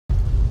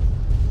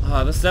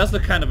Oh, this does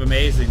look kind of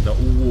amazing though.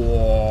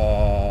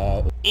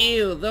 Whoa.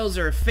 Ew, those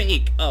are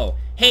fake. Oh,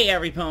 hey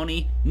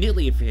everypony,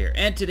 Enclave here,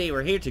 and today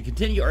we're here to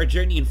continue our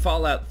journey in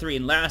Fallout 3.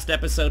 In last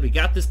episode, we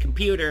got this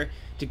computer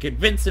to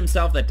convince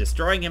himself that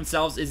destroying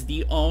himself is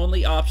the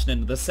only option,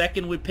 and the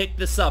second we pick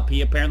this up,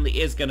 he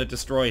apparently is gonna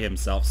destroy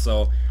himself,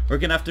 so we're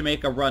gonna have to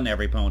make a run,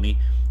 everypony.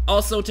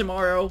 Also,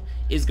 tomorrow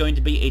is going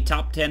to be a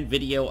top 10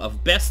 video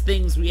of best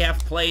things we have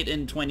played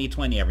in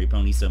 2020,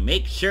 everypony, so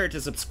make sure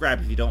to subscribe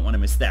if you don't want to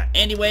miss that.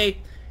 Anyway,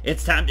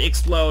 it's time to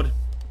explode.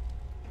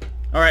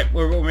 Alright,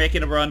 we're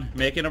making a run,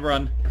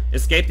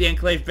 Escape the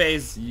Enclave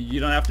base. You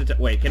don't have to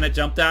wait, can I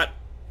jump that?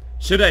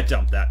 Should I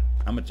jump that?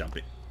 I'm gonna jump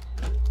it.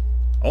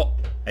 Oh,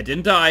 I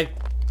didn't die.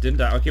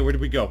 Okay, where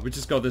did we go? We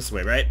just go this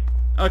way, right?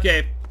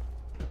 Okay.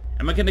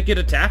 Am I gonna get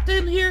attacked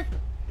in here?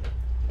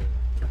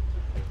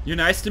 You're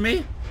nice to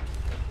me?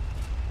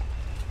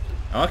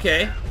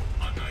 Okay.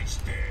 A nice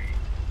day.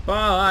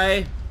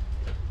 Bye.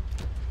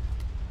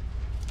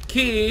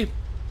 Key.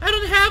 I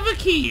don't have a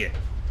key.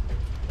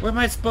 Where am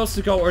I supposed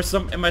to go? Or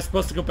am I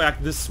supposed to go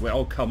back this way?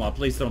 Oh, come on.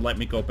 Please don't let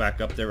me go back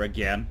up there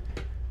again.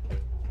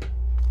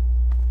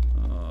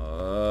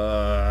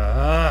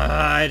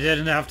 I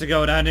didn't have to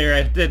go down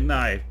here, didn't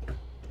I?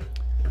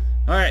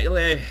 Alright,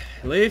 leaf.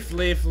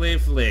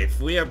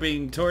 We are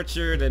being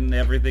tortured and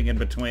everything in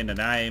between, and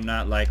I am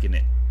not liking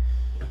it.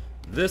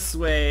 This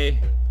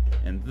way,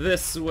 and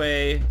this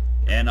way,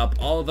 and up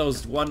all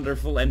those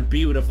wonderful and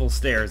beautiful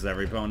stairs,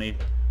 everypony.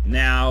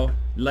 Now,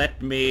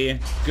 let me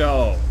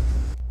go.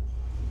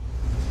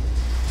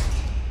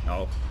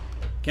 Oh.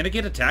 Can I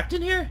get attacked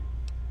in here?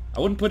 I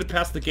wouldn't put it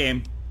past the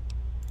game.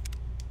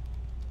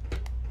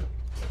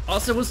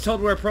 Also was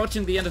told we're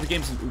approaching the end of the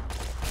game.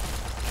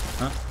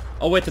 Huh?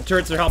 Oh wait, the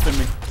turrets are helping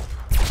me.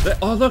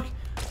 Oh look!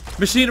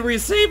 Machinery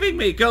is saving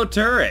me! Go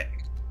turret!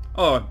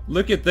 Oh,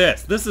 look at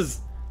this. This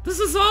is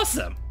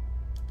awesome!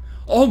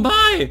 Oh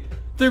my!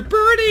 They're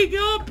burning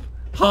up!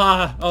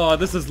 Ha! Oh,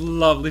 this is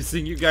lovely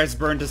seeing you guys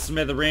burn to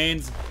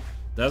smithereens.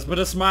 Does put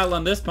a smile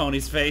on this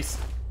pony's face.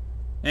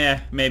 Eh,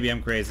 maybe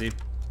I'm crazy.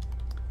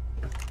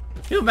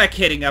 Who am I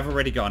kidding? I've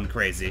already gone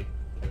crazy.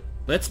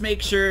 Let's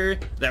make sure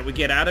that we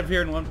get out of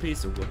here in one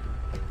piece.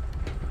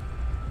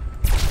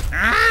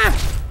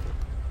 Ah!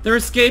 They're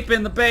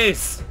escaping the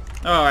base.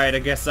 Alright, I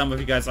guess some of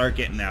you guys are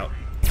getting out.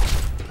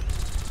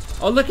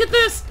 Oh, look at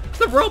this!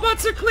 The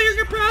robots are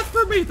clearing a path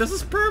for me! This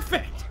is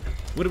perfect!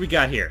 What do we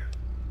got here?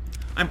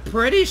 I'm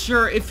pretty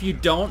sure if you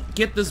don't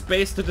get this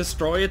base to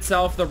destroy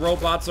itself, the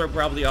robots are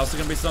probably also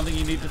going to be something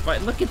you need to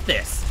fight. Look at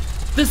this!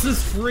 This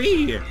is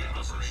free!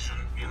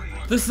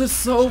 This is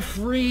so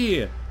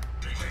free!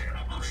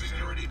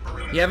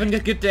 You having a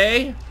good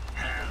day?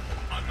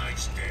 A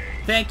nice day.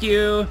 Thank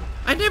you.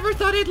 I never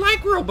thought I'd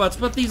like robots,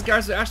 but these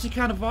guys are actually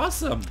kind of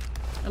awesome.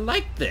 I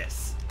like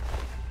this.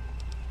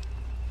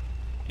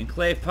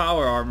 Enclave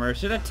power armor.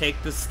 Should I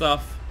take this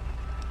stuff?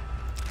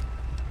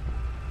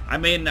 I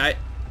mean,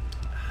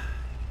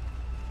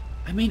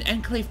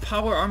 Enclave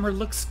power armor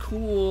looks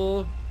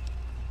cool.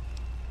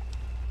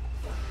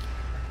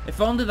 If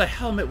only the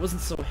helmet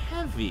wasn't so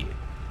heavy.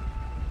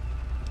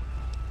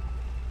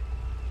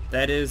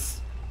 That is...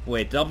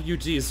 Wait,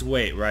 WG's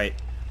weight, right?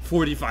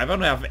 45. I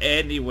don't have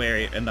anywhere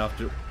enough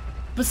to...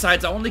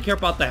 Besides, I only care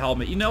about the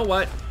helmet. You know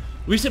what?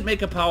 We should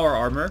make a power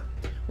armor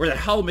where the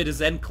helmet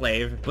is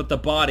Enclave, but the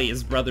body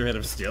is Brotherhood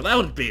of Steel. That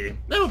would be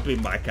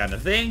my kind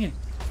of thing.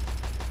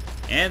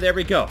 And there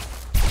we go.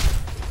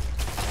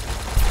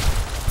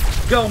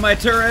 Go, my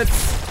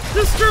turrets!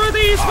 Destroy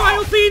these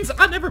vile fiends!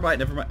 Oh, never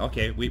mind.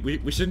 Okay, we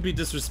shouldn't be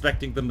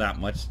disrespecting them that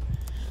much.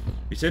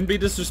 We shouldn't be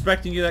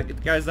disrespecting you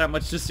guys that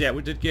much just yet.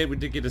 We did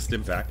get a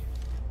stim pack.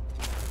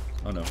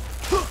 Oh no.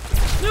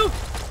 No!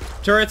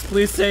 Turrets,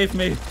 please save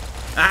me.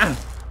 Ah!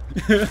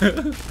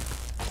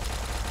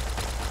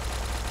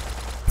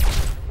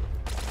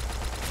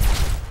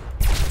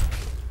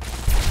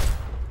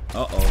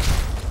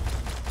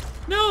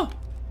 Uh-oh. No!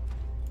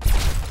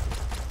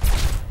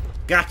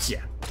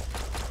 Gotcha!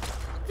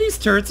 These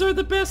turrets are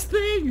the best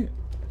thing!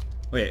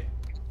 Wait.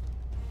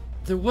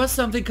 There was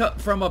something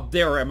from up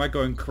there, or am I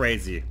going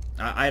crazy?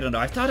 I don't know.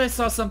 I thought I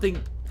saw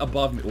something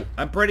above me.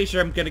 I'm pretty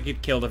sure I'm gonna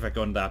get killed if I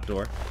go in that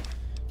door.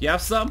 You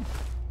have some?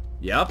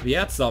 Yep, he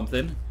had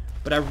something.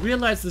 But I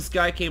realized this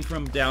guy came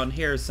from down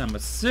here, so I'm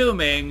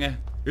assuming...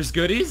 There's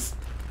goodies?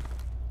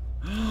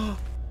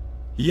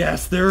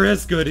 Yes, there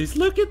is goodies.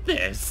 Look at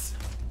this.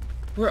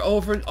 We're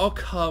over... Oh,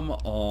 come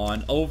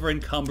on. Over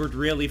encumbered,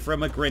 really,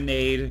 from a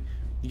grenade?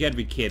 You gotta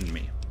be kidding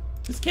me.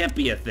 This can't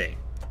be a thing.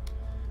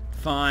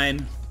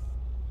 Fine.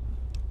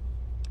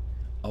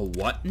 A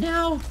what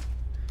now?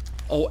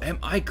 Oh, am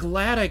I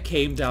glad I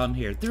came down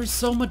here. There's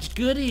so much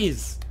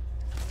goodies.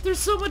 There's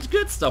so much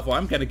good stuff. Well,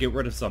 I'm gonna get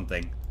rid of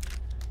something.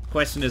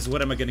 Question is,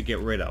 what am I gonna get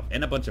rid of?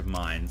 And a bunch of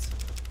mines.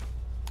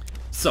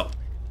 So,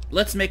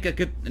 let's make a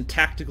good and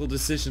tactical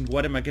decision.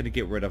 What am I gonna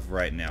get rid of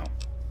right now?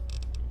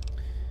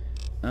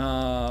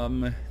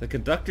 The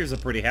conductor's a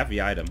pretty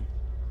heavy item.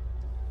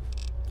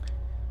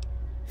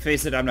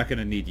 Face it, I'm not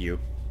gonna need you.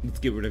 Let's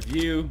get rid of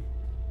you.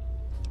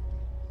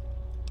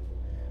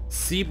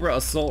 Zebra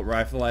assault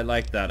rifle, I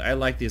like that. I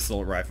like the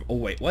assault rifle. Oh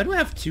wait, why do I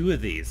have 2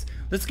 of these?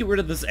 Let's get rid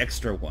of this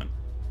extra one.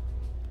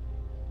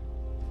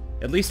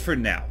 At least for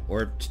now.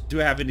 Or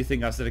do I have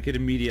anything else that I could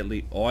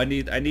immediately... Oh, I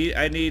need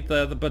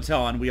the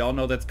baton. We all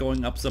know that's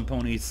going up some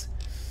ponies.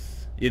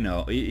 You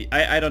know,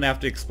 I don't have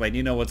to explain.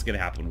 You know what's gonna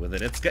happen with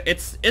it.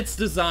 It's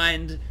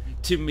designed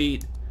to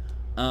meet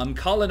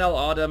Colonel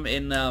Autumn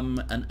in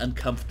an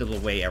uncomfortable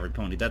way, every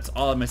pony. That's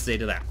all I'm gonna say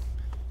to that.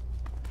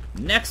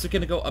 Next, we're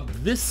gonna go up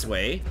this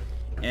way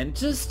and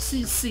just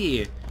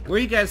see were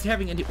you guys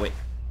having any... Wait,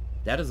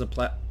 that is a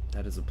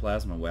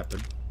plasma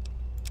weapon.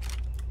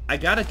 I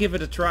gotta give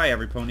it a try,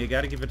 every pony. I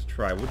gotta give it a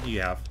try. What do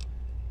you have?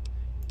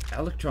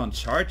 Electron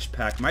charge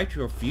pack,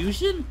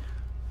 microfusion?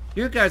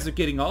 You guys are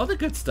getting all the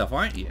good stuff,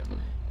 aren't you?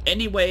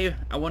 Anyway,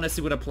 I want to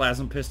see what a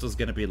plasma pistol is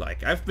gonna be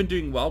like. I've been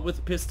doing well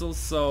with pistols,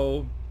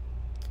 so...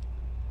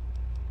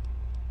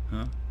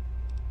 Huh?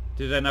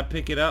 Did I not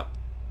pick it up?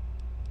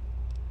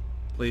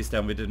 Please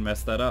tell me we didn't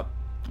mess that up.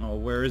 Oh,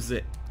 where is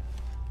it?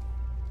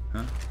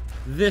 Huh?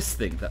 This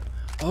thing.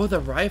 Oh, the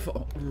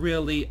rifle.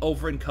 Really?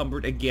 Over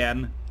encumbered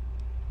again?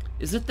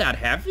 Is it that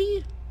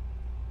heavy?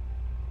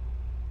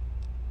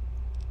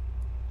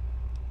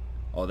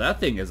 Oh, that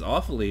thing is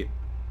awfully...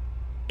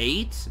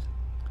 8?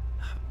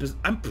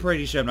 I'm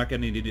pretty sure I'm not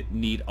going to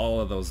need all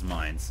of those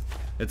mines.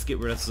 Let's get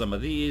rid of some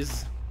of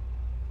these.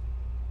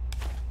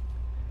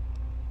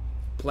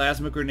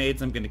 Plasma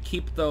grenades, I'm going to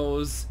keep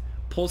those.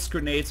 Pulse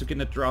grenades, we're going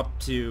to drop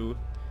 2.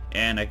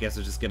 And I guess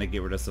we're just going to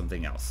get rid of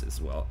something else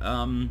as well.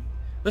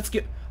 Let's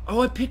get...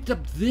 Oh, I picked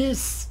up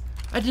this!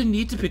 I didn't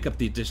need to pick up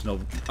the additional...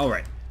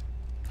 Alright.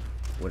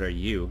 What are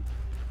you?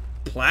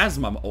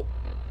 Plasma...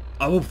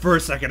 Oh, for a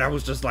second I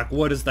was just like,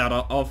 what is that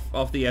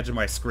off the edge of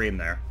my screen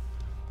there?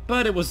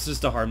 But it was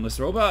just a harmless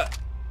robot.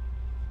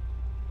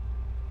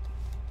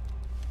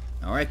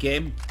 Alright,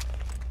 game.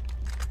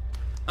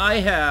 I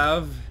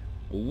have...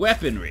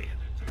 weaponry.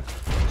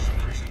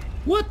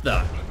 What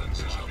the?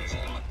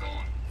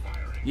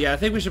 Yeah, I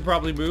think we should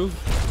probably move.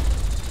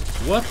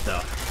 What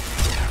the?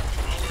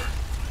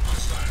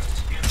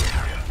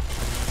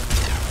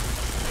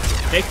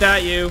 Take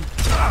that, you.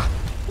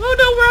 Oh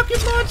no,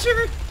 rocket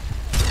launcher!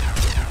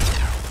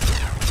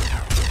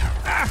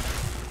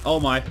 Oh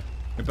my.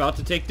 We're about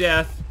to take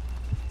death.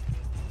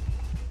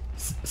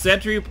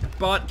 Sentry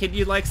bot, can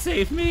you like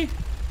save me?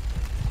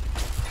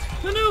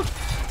 Oh no!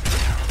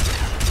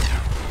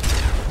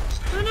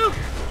 Oh no!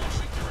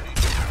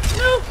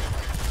 No!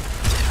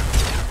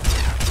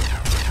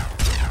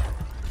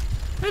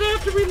 I'd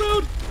have to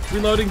reload!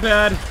 Reloading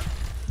bad.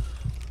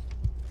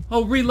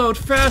 Oh, reload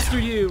faster,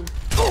 you!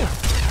 Oh!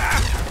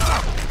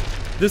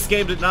 This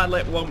game did not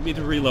want me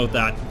to reload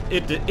that.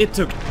 It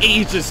took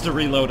ages to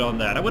reload on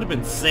that. I would have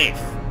been safe.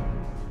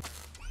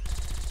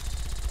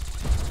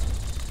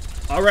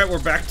 Alright, we're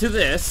back to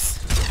this.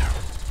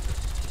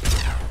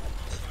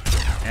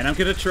 And I'm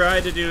gonna try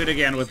to do it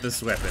again with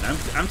this weapon.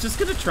 I'm just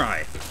gonna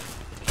try.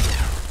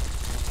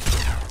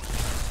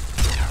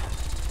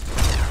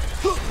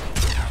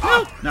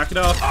 No! Knock it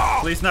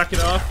off. Please knock it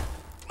off.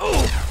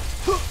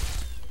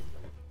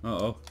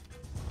 Uh-oh.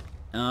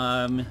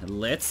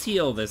 Let's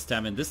heal this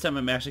time, and this time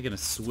I'm actually gonna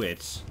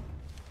switch.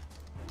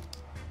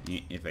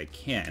 If I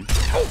can.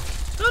 Oh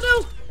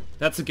no!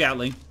 That's a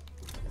Gatling.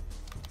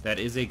 That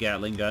is a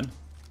Gatling gun.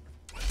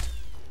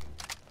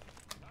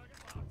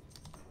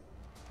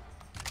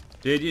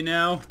 Did you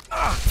know?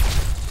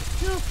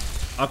 No.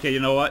 Okay, you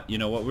know what? You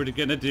know what we're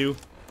gonna do?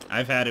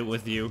 I've had it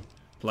with you.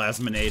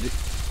 Plasminate.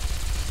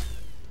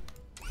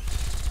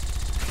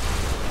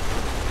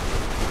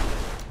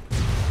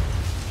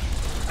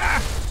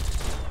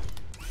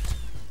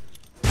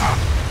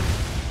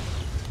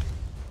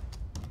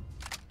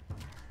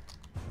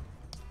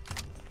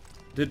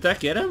 Did that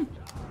get him?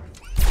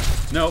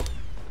 Nope.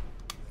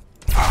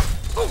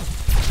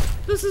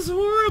 This is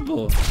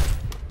horrible.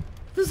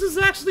 This is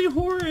actually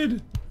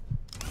horrid.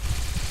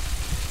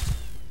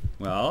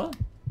 Well,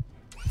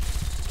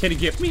 can he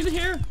get me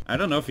here? I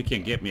don't know if he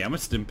can get me. I'm a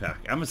stim pack.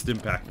 I'm a stim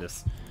pack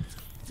this.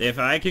 If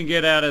I can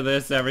get out of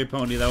this, every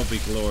pony, that would be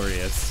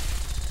glorious.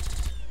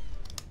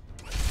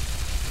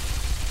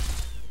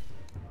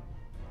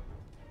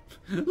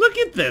 Look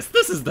at this.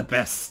 This is the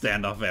best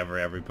standoff ever,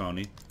 every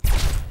pony.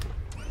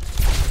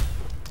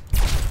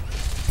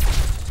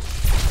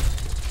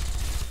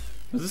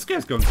 This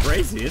guy's going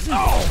crazy, isn't he?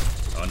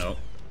 Oh no.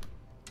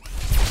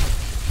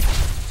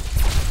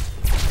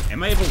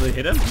 Am I able to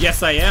hit him?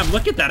 Yes, I am.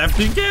 Look at that. I'm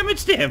doing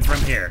damage to him from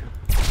here.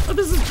 Oh,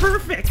 this is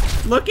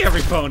perfect. Look,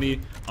 every pony.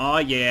 Oh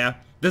yeah.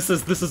 This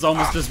is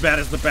almost as bad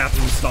as the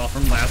bathroom stall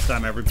from last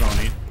time, every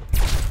pony.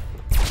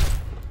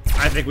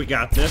 I think we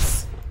got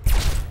this.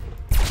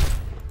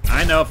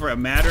 I know for a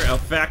matter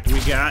of fact we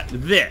got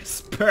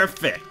this.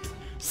 Perfect.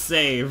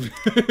 Save.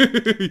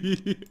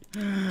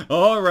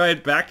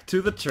 Alright, back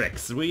to the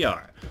tricks. We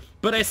are.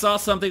 But I saw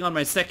something on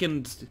my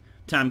second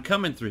time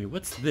coming through.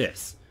 What's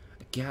this?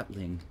 A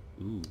Gatling.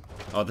 Ooh.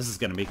 Oh, this is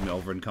going to make me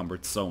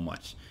over-encumbered so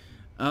much.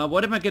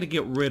 What am I going to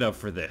get rid of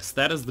for this?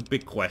 That is the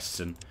big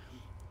question.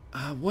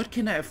 What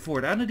can I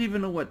afford? I don't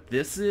even know what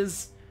this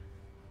is.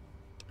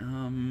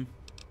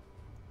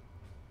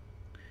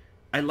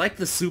 I like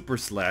the super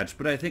sledge,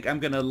 but I think I'm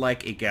gonna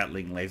like a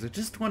Gatling laser.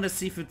 Just want to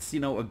see if it's, you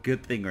know, a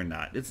good thing or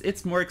not.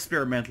 It's more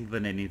experimental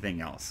than anything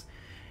else.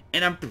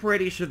 And I'm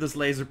pretty sure this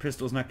laser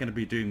pistol is not going to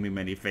be doing me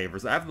many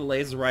favors. I have the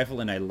laser rifle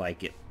and I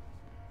like it.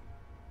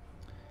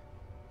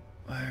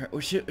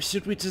 Or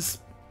should we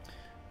just...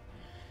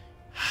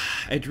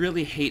 I'd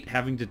really hate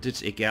having to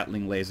ditch a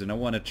Gatling laser, and I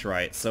want to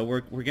try it. So we're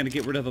going to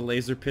get rid of the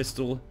laser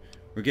pistol.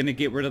 We're going to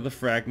get rid of the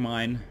frag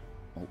mine.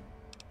 Oh.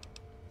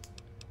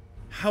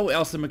 How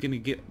else am I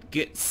going to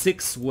get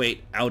 6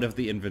 weight out of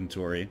the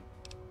inventory?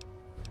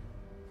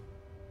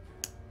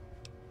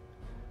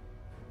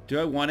 Do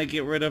I want to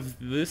get rid of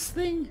this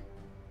thing?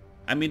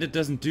 I mean, it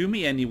doesn't do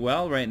me any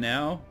well right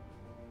now.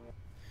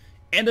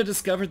 And I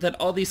discovered that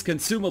all these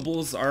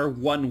consumables are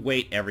 1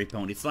 weight every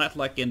pony. It's not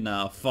like in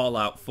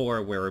Fallout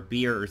 4 where a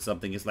beer or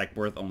something is like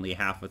worth only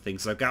half a thing.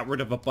 So I got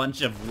rid of a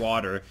bunch of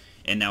water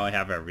and now I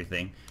have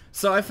everything.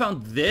 So I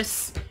found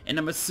this, and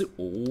I'm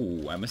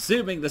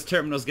assuming this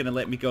terminal is going to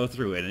let me go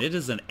through it. And it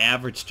is an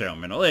average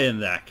terminal.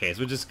 In that case,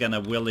 we're just going to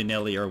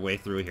willy-nilly our way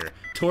through here.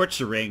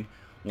 Torturing,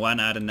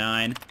 1 out of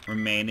 9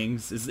 remaining.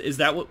 Is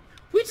that what...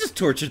 We just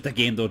tortured the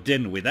game though,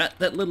 didn't we?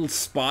 That little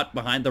spot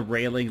behind the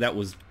railing, that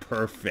was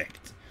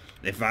perfect.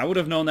 If I would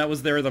have known that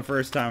was there the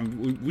first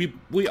time,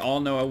 we all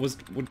know I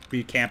would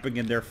be camping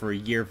in there for a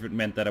year if it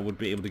meant that I would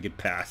be able to get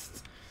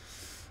past.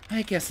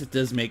 I guess it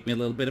does make me a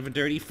little bit of a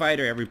dirty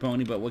fighter, every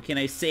pony, but what can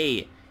I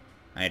say?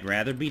 I'd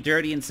rather be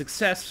dirty and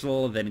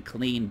successful than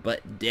clean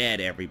but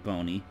dead, every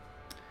pony.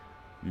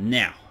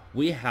 Now,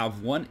 we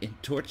have 1 in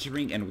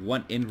torturing and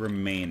 1 in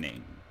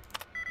remaining.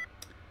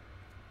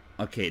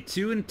 Okay,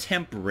 2 in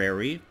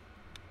temporary.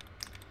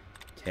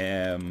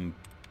 Temporary.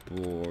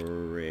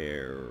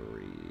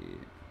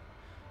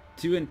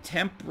 2 in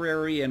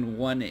temporary and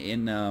 1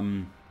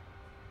 in,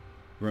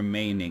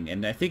 remaining.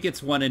 And I think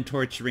it's 1 in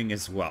torturing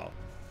as well.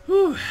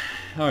 Whew.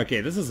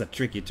 Okay, this is a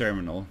tricky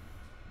terminal.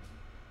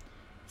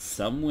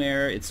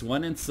 Somewhere, it's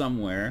 1 in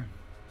somewhere.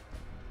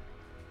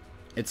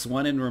 It's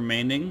 1 in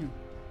remaining.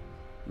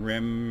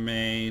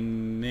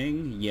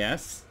 Remaining,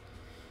 yes.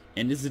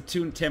 And is it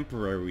 2 in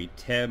temporary?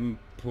 Temporary.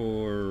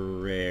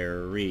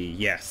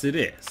 Yes, it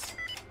is.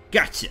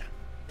 Gotcha.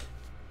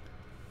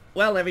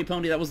 Well, every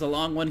pony, that was a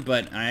long one,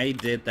 but I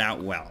did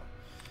that well.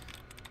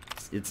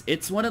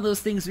 It's one of those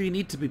things where you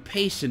need to be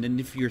patient, and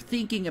if you're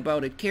thinking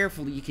about it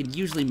carefully, you can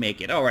usually make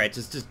it. Alright,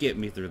 just get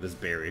me through this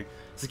barrier.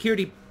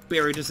 Security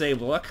barrier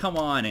disabled. Oh, come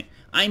on.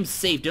 I'm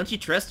safe. Don't you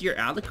trust your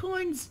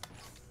alicorns?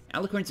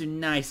 Alicorns are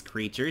nice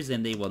creatures,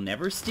 and they will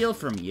never steal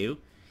from you.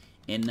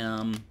 And,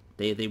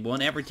 they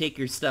won't ever take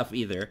your stuff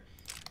either.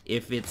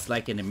 If it's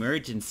like an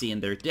emergency,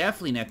 and they're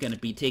definitely not going to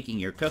be taking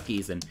your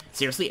cookies. And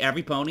seriously,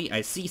 every pony,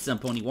 I see some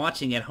pony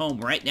watching at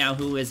home right now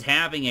who is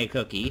having a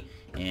cookie,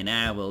 and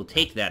I will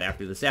take that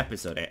after this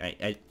episode.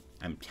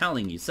 I'm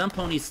telling you, some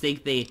ponies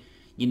think they,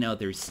 you know,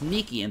 they're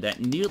sneaky and that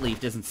New Leaf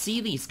doesn't see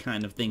these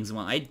kind of things.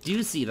 Well, I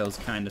do see those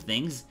kind of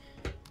things.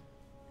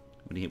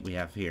 What do we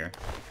have here?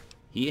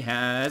 He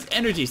has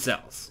energy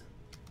cells.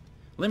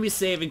 Let me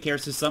save in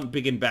case there's something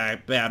big and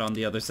bad on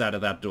the other side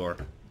of that door.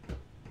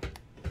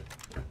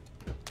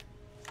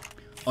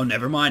 Oh,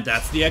 never mind,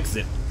 that's the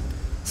exit.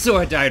 So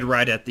I died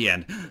right at the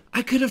end.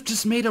 I could have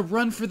just made a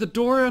run for the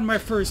door on my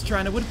first try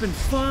and it would have been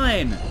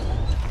fine.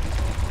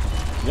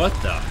 What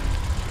the?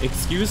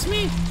 Excuse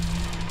me?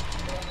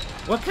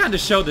 What kind of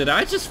show did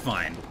I just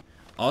find?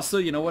 Also,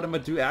 you know what I'm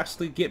gonna do?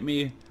 Actually get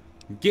me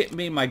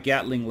my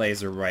Gatling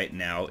laser right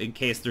now in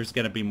case there's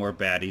gonna be more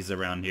baddies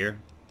around here.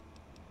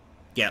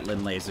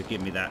 Gatling laser,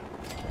 give me that.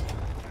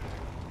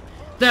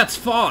 That's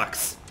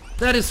Fox!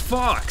 That is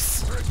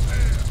Fox!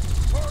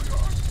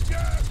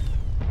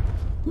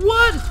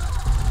 What?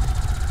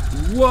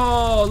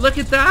 Whoa, look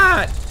at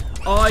that!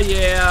 Oh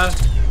yeah.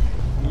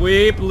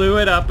 We blew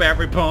it up,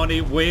 every pony.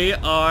 We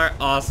are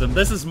awesome.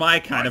 This is my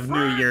kind of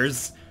New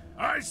Year's.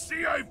 I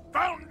see I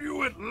found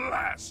you at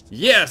last.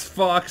 Yes,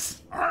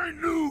 Fox. I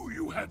knew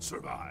you had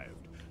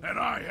survived, and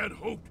I had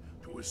hoped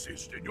to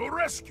assist in your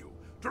rescue,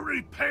 to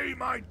repay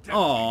my debt.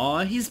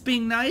 Aw, he's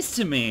being nice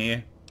to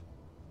me.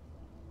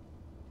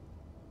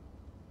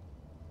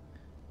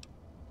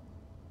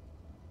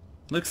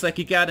 Looks like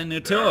you got a new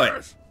toy.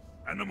 Yes,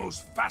 and the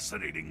most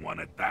fascinating one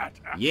at that.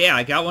 Yeah,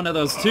 I got one of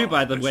those too,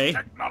 by the way.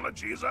 This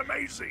technology is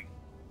amazing.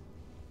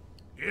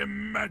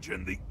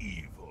 Imagine the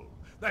evil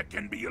that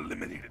can be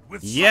eliminated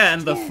with Yeah, such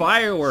and the tools.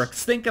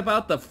 fireworks. Think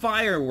about the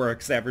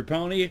fireworks, every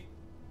pony.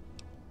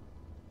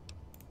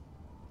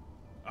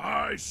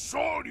 I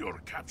saw your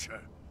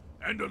capture,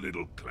 and a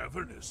little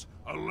cleverness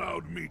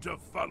allowed me to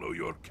follow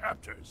your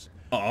captors.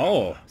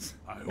 Oh,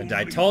 and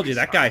I told you,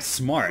 that guy's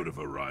smart. Could have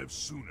arrived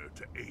sooner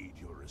to aid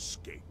your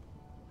escape.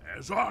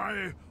 As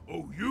I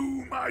owe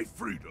you my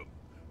freedom,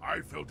 I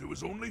felt it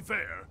was only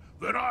fair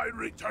that I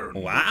return.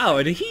 Wow,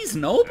 and he's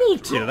noble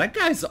too. That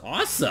guy's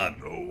awesome.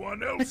 No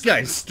one else. That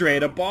guy's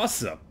straight up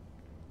awesome.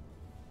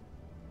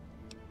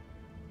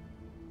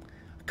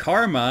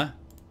 Karma.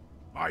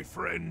 My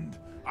friend,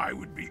 I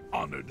would be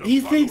honored to He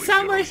follow thinks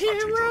I'm a such as hero?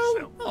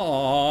 yourself.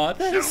 Aw,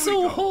 that is Shall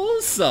we so go?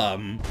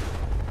 wholesome.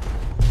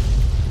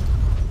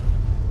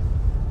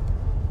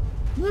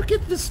 Look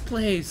at this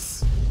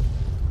place.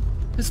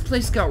 This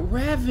place got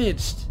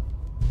ravaged.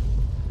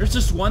 There's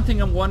just one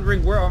thing I'm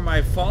wondering, where are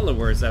my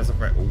followers as of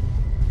right?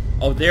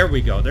 Oh, there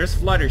we go. There's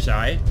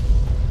Fluttershy.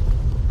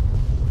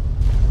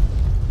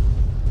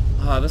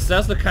 This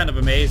does look kind of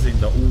amazing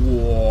though.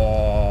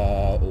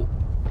 Whoa.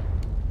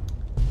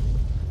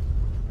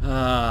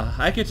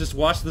 I could just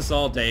watch this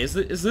all day. Is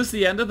this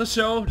the end of the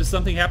show? Does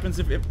something happen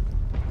if...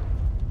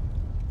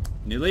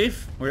 New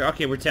Leaf?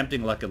 We're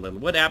tempting luck a little.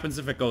 What happens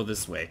if I go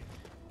this way?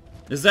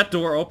 Is that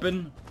door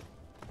open?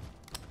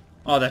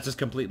 Oh, that just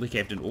completely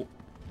caved in. Oh.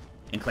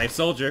 Enclave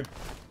soldier.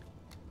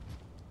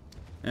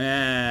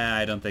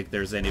 I don't think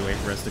there's any way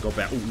for us to go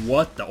back.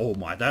 What the... Oh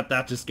my,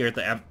 that just scared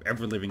the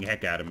ever-living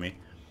heck out of me.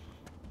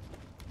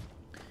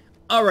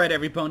 Alright,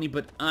 everypony,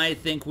 but I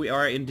think we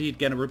are indeed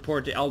going to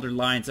report to Elder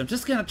Lines. I'm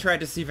just going to try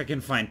to see if I can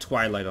find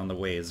Twilight on the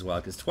way as well,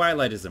 because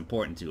Twilight is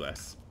important to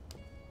us.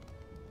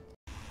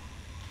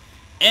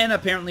 And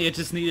apparently it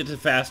just needed to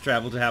fast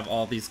travel to have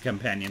all these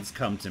companions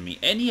come to me.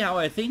 Anyhow,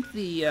 I think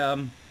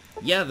the,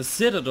 yeah, the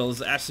Citadel is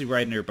actually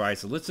right nearby,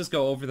 so let's just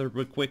go over there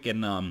real quick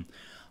and,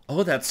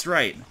 oh, that's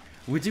right.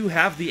 We do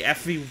have the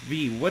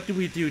FEV. What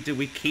do? Do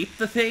we keep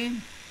the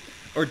thing?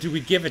 Or do we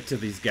give it to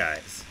these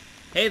guys?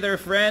 Hey there,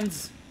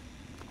 friends!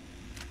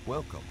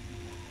 Welcome.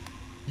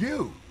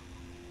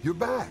 You're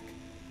back.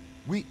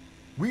 We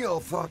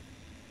all thought,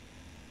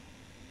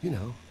 you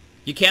know.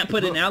 You can't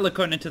put an Look,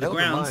 alicorn into the Elder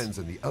grounds. Lions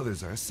and the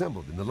others are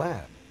assembled in the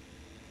lab.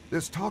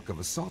 There's talk of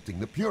assaulting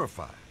the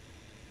Purifier.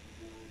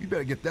 You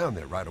better get down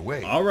there right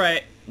away.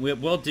 Alright,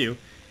 we'll do.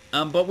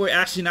 But we're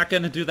actually not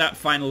going to do that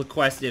final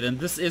quest yet, and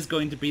this is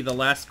going to be the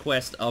last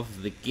quest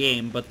of the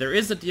game, but there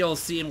is a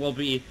DLC and we'll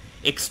be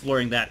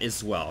exploring that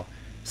as well.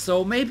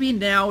 So maybe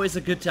now is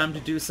a good time to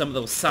do some of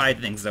those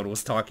side things that I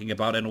was talking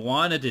about and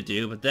wanted to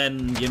do, but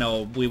then, you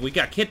know, we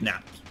got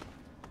kidnapped.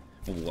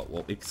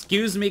 Whoa,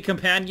 excuse me,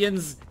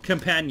 companions?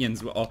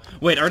 Companions. Oh,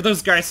 wait, are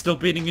those guys still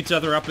beating each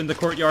other up in the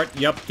courtyard?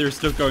 Yep, they're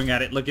still going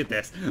at it. Look at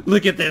this.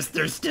 Look at this.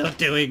 They're still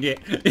doing it.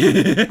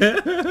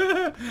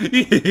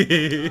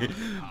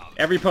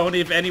 Every pony,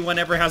 if anyone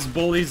ever has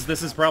bullies,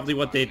 this is probably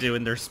what they do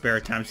in their spare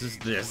time.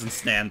 Just this and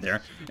stand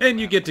there. And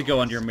you get to go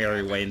on your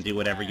merry way and do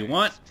whatever you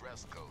want.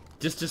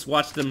 Just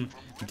watch them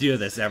do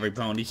this, every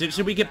pony.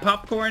 Should we get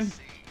popcorn?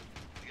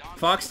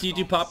 Fox, do you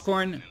do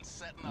popcorn?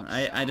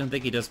 I don't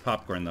think he does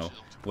popcorn, though.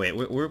 Wait,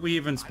 where are we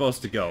even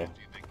supposed to go?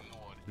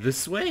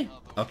 This way?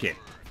 Okay.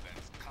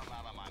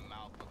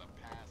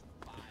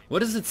 What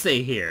does it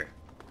say here?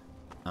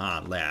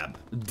 Ah, lab.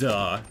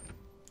 Duh.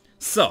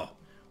 So,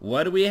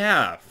 what do we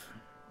have?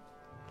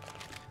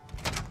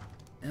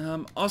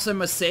 Also I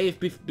must save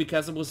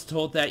because I was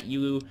told that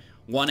you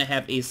want to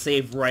have a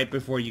save right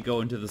before you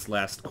go into this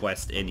last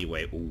quest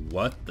anyway.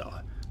 What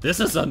the? This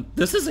is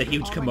a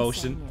huge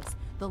commotion.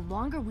 The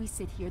longer we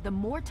sit here, the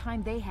more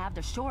time they have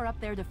to shore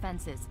up their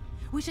defenses.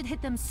 We should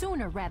hit them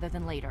sooner rather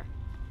than later.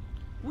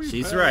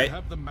 She's right. We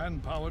have the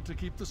manpower to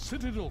keep the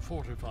Citadel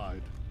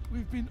fortified.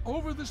 We've been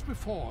over this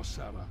before,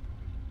 Sarah.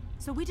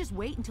 So we just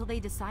wait until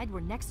they decide we're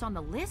next on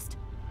the list?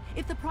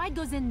 If the Pride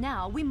goes in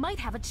now, we might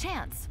have a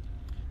chance.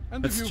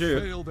 And That's if you true.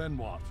 fail, then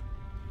what?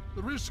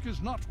 The risk is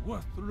not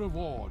worth the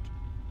reward.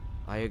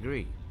 I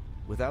agree.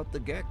 Without the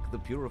Gek, the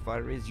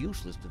Purifier is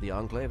useless to the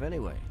Enclave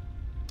anyway.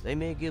 They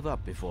may give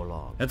up before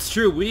long. That's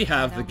true, we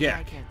have the I don't Gek.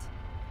 like it.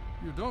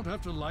 You don't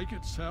have to like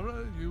it,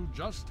 Sarah. You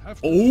just have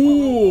to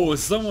Oh,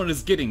 someone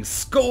is getting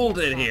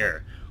scolded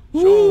here.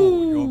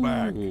 So, you're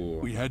back. Ooh.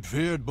 We had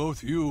feared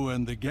both you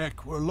and the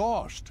Gek were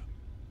lost.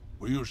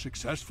 Were you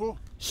successful?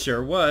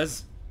 Sure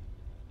was.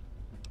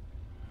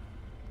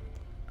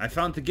 I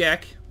found the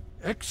Gek.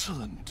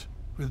 Excellent.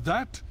 With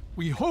that,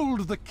 we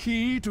hold the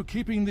key to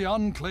keeping the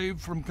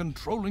Enclave from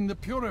controlling the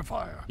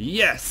Purifier.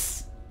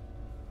 Yes!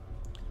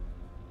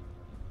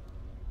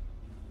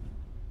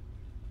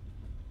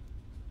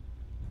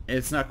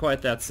 It's not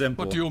quite that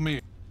simple. What do you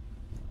mean?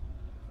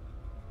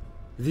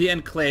 The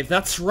Enclave,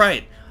 that's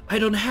right! I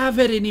don't have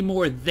it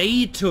anymore!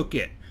 They took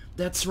it!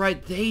 That's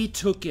right, they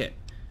took it!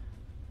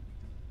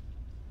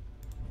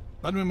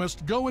 Then we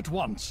must go at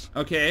once.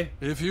 Okay.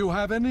 If you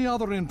have any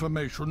other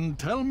information,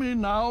 tell me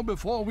now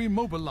before we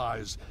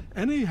mobilize.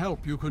 Any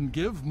help you can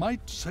give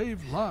might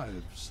save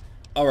lives.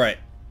 Alright.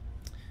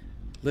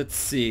 Let's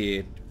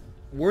see.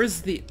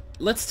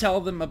 Let's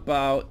tell them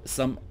about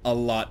a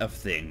lot of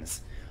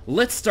things.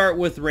 Let's start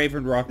with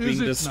Raven Rock being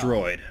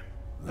destroyed.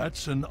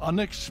 That's an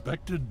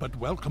unexpected but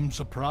welcome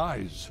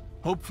surprise.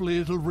 Hopefully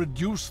it'll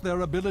reduce their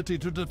ability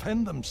to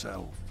defend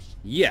themselves.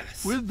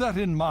 Yes. With that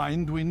in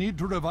mind, we need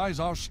to revise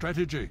our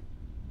strategy.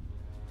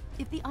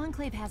 If the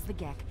Enclave has the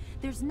Gek,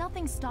 there's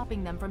nothing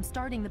stopping them from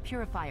starting the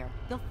Purifier.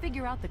 They'll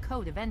figure out the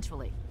code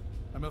eventually.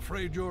 I'm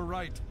afraid you're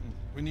right.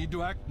 We need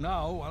to act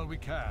now while we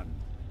can.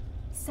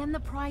 Send the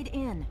Pride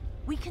in.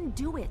 We can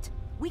do it.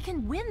 We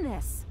can win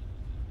this.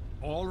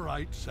 All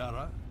right,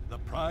 Sarah. The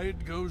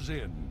Pride goes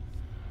in.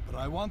 but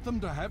I want them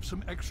to have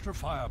some extra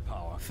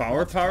firepower.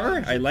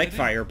 Firepower? I like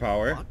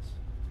firepower. What?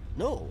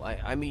 No,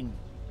 I mean,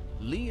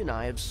 Lee and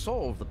I have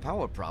solved the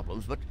power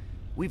problems, but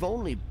we've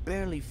only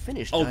barely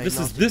finished. Oh, this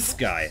is this diagnostic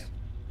guy. tests.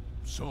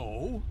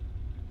 So?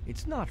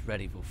 It's not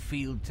ready for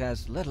field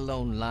tests, let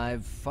alone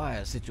live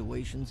fire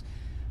situations.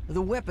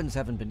 The weapons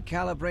haven't been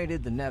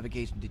calibrated, the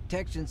navigation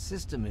detection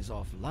system is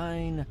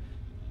offline.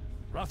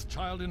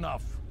 Rothschild,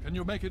 enough. Can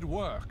you make it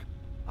work?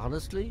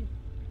 Honestly,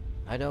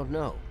 I don't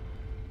know.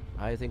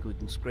 I think we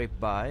can scrape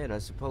by, and I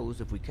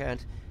suppose if we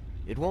can't,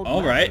 it won't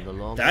All matter right. in the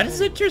long That run is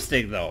anyway.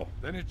 interesting, though.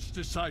 Then it's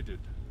decided.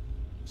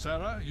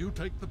 Sarah, you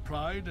take the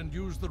Pride and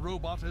use the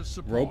robot as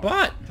support.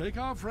 Robot? Take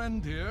our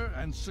friend here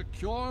and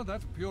secure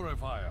that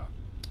purifier.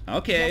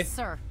 Okay. Yes,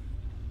 sir.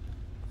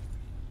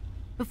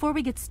 Before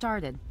we get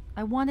started,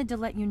 I wanted to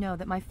let you know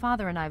that my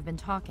father and I have been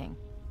talking.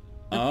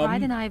 The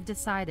Pride and I have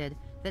decided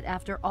that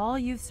after all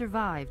you've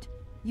survived,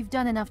 you've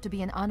done enough to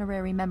be an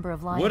honorary member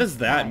of Lion's What does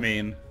that Pride.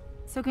 mean?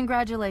 So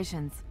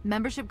congratulations.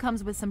 Membership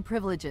comes with some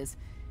privileges,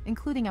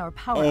 including our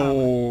power armor. Oh,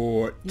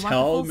 You want the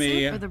tell full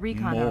me suit or the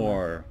recon armor?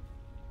 more.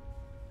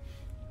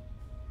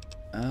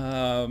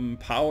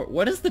 Power.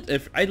 What is the?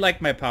 If I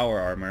like my power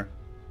armor.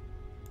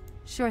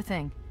 Sure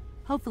thing.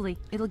 Hopefully,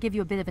 it'll give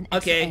you a bit of an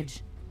extra Okay.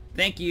 edge.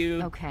 Thank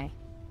you. Okay.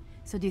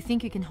 So do you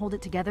think you can hold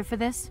it together for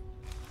this?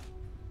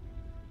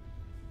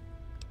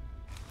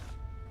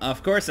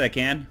 Of course I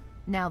can.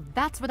 Now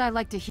that's what I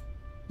like to hear.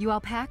 You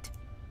all packed?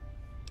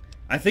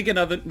 I think need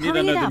Hurry it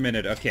another up.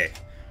 minute. Okay.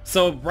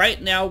 So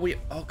right now we.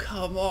 Oh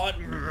come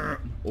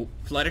on. Oh,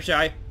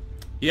 Fluttershy,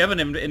 you have an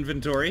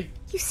inventory.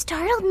 You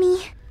startled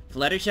me.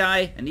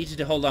 Fluttershy, I need you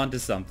to hold on to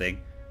something.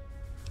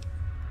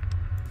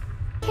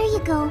 Here you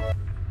go.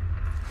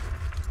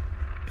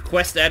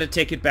 Quest added,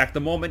 take it back. The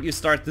moment you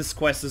start this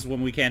quest is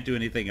when we can't do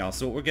anything else.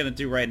 So what we're gonna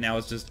do right now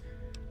is just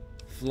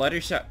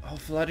Fluttershy. Oh,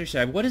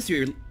 Fluttershy, what is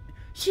your?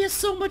 She has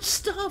so much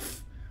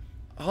stuff.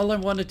 All I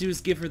want to do is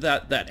give her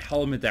that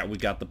helmet that we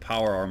got, the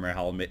power armor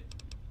helmet,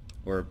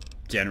 or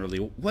generally.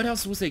 What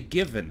else was I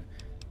given?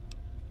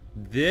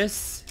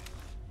 This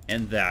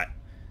and that.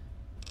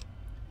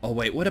 Oh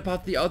wait, what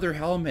about the other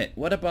helmet?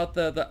 What about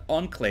the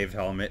Enclave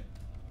helmet?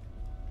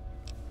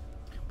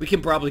 We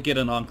can probably get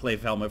an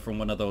Enclave helmet from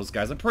one of those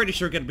guys. I'm pretty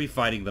sure we're going to be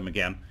fighting them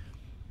again.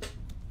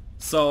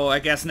 So I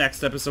guess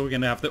next episode we're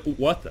going to have to...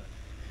 What the?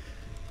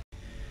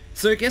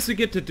 So I guess we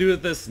get to do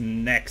this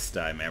next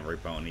time, every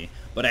pony.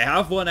 But I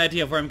have one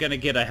idea of where I'm going to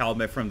get a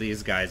helmet from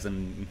these guys.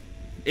 And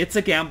it's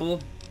a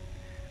gamble.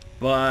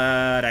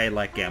 But I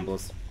like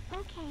gambles.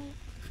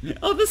 Okay.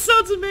 Oh, this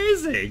sounds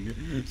amazing!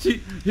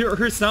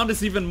 Her sound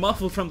is even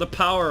muffled from the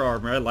power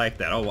armor. I like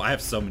that. Oh, I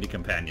have so many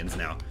companions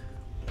now.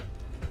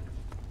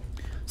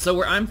 So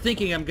where I'm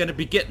thinking I'm going to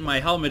be getting my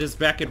helmet is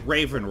back at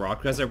Raven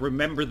Rock, because I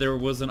remember there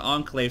was an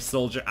Enclave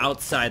soldier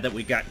outside that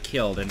we got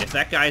killed, and if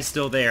that guy's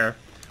still there,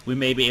 we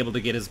may be able to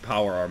get his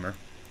power armor.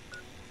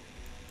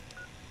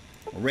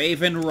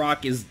 Raven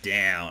Rock is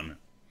down.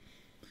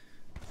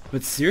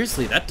 But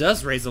seriously, that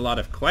does raise a lot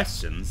of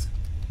questions.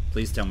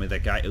 Please tell me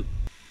that guy... Oop.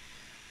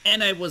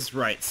 And I was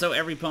right. So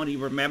every pony,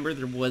 remember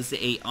there was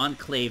a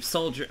Enclave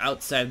soldier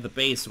outside the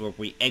base where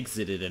we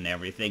exited and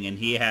everything, and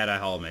he had a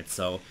helmet,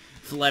 so...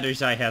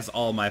 Fluttershy has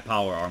all my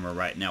power armor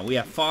right now. We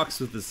have Fox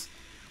with this,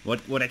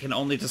 what I can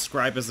only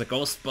describe as a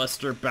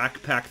Ghostbuster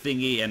backpack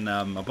thingy, and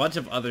a bunch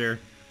of other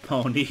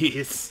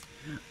ponies.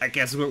 I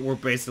guess we're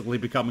basically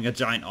becoming a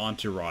giant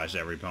entourage,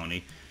 every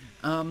pony.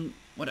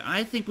 What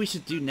I think we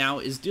should do now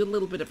is do a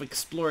little bit of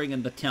exploring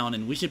in the town,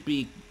 and we should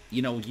be,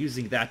 you know,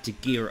 using that to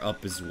gear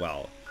up as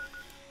well.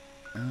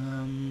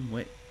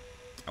 Wait.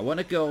 I want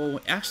to go...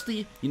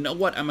 Actually, you know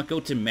what? I'm going to go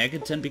to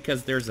Megaton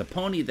because there's a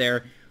pony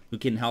there who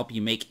can help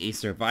you make a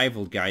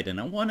survival guide, and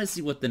I want to see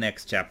what the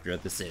next chapter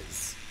of this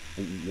is.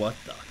 What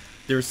the?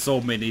 There's so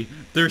many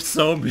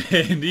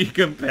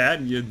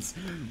companions.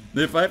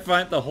 If I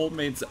find the whole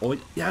main... Oh,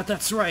 yeah,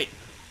 that's right.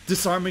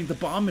 Disarming the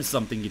bomb is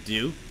something you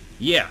do.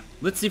 Yeah,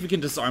 let's see if we can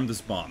disarm this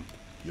bomb.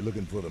 You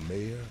looking for the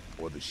mayor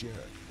or the sheriff?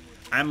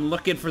 I'm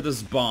looking for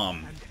this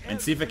bomb,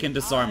 and see if I can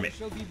disarm it.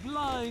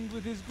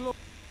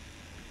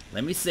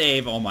 Let me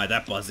save. Oh my,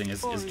 that buzzing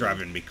is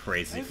driving me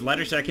crazy.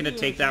 Fluttershy, can I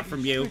take that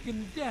from you?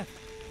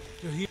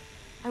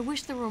 I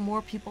wish there were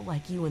more people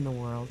like you in the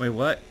world. Wait,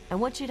 what? I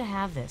want you to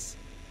have this.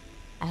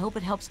 I hope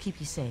it helps keep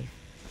you safe.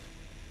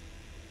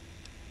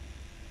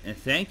 And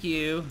thank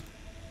you.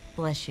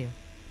 Bless you.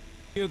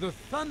 Hear the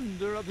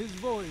thunder of his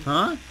voice.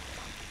 Huh?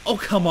 Oh,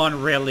 come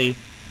on, really?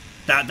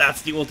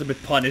 That's the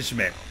ultimate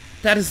punishment.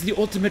 That is the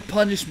ultimate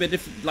punishment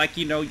if, like,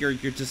 you know, you're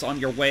just on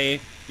your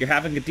way, you're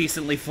having a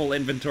decently full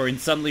inventory,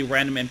 and suddenly a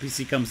random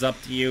NPC comes up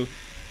to you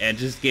and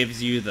just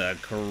gives you the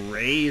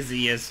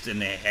craziest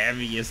and the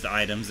heaviest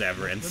items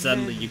ever, and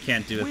suddenly you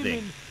can't do a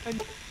thing.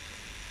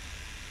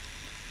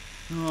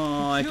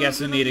 Oh, I guess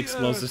we need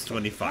explosives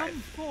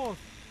 25.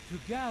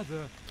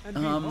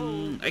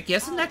 I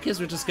guess in that case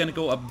we're just gonna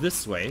go up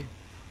this way.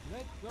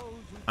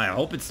 I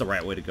hope it's the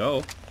right way to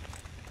go.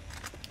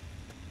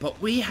 But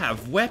we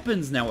have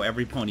weapons now,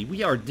 every pony.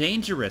 We are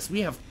dangerous.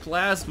 We have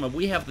plasma.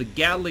 We have the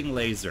Gatling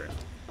laser.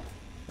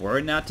 Were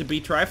not to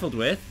be trifled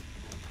with.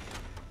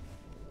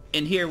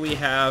 And here we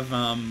have,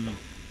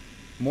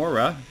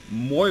 Moira.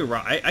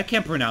 I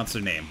can't pronounce her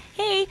name.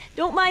 Hey,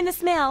 don't mind the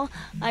smell.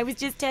 I was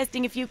just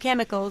testing a few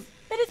chemicals.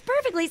 But it's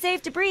perfectly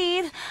safe to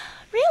breathe.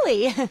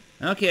 Really.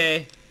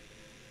 Okay.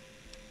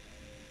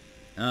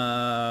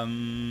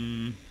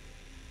 The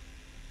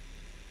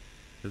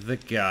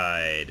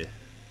guide.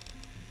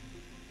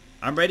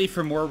 I'm ready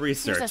for more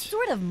research. There's a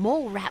sort of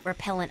mole rat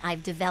repellent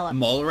I've developed.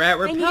 Mole rat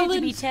repellent? I need it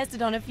to be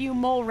tested on a few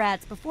mole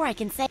rats before I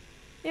can say.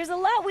 There's a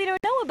lot we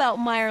don't know about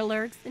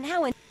Mirelurks and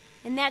how and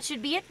that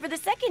should be it for the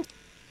second.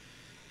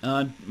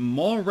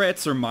 Mole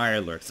rats or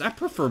Mirelurks? I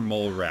prefer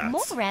mole rats.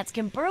 Mole rats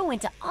can burrow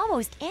into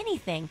almost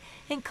anything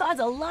and cause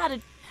a lot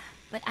of...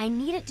 But I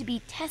need it to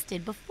be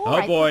tested before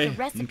I put the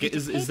recipe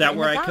is that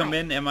where I come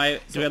in? Do I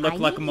look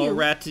like a mole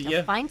rat to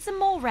you? Find some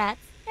mole rats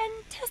and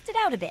test it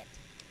out a bit.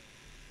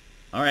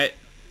 Alright.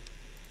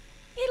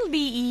 It'll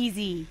be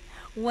easy.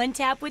 One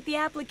tap with the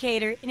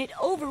applicator and it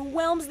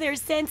overwhelms their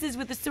senses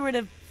with a sort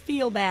of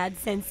feel-bad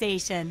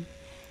sensation.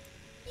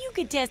 You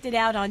could test it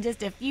out on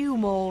just a few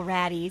mole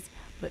ratties,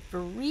 but for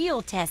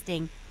real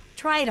testing,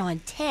 try it on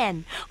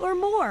 10 or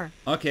more.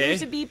 Okay. There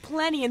should be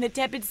plenty in the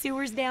tepid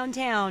sewers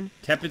downtown.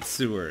 Tepid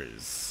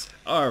sewers.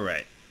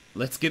 Alright.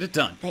 Let's get it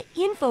done. The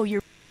info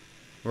you're...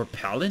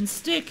 Repellent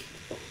stick?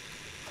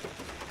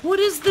 What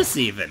is this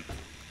even?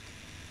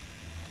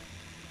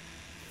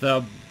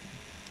 The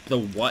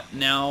what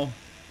now?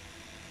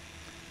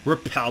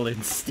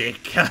 Repellent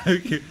stick.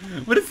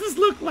 What does this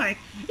look like?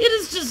 It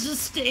is just a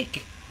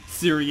stick.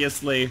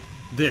 Seriously,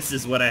 this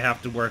is what I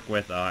have to work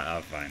with.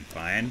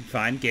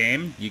 Fine,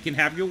 game. You can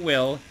have your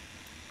will.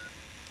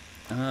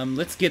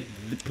 Let's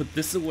put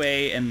this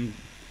away and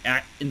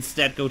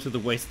instead go to the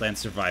Wasteland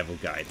Survival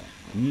Guide.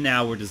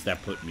 Now, where does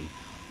that put me?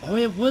 Oh,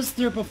 it was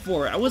there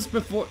before. I was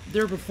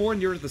there before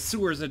near the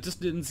sewers. I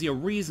just didn't see a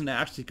reason to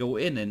actually go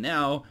in, and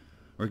now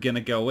we're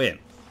gonna go in.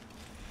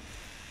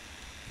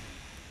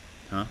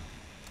 Huh?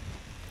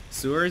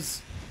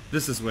 Sewers?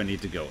 This is where I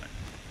need to go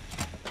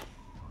in.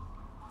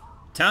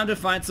 Time to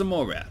find some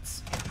more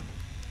rats.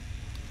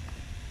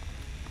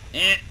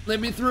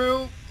 Let me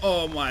through.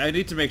 Oh my, I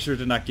need to make sure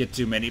to not get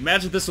too many.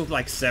 Imagine this with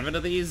like 7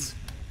 of these.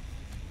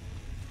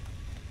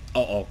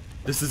 Uh-oh,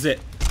 this is it.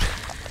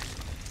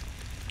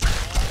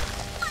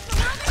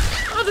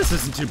 Oh, this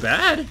isn't too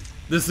bad.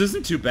 This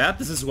isn't too bad.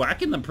 This is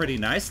whacking them pretty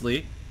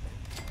nicely.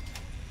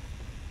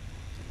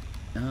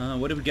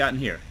 What have we got in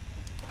here?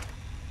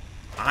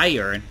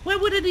 Iron? Why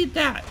would I need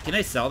that? Can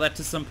I sell that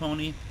to some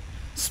pony?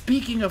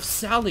 Speaking of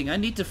selling, I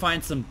need to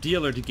find some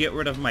dealer to get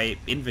rid of my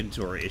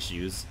inventory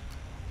issues.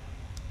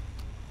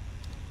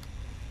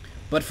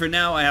 But for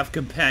now, I have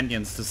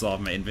companions to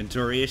solve my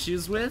inventory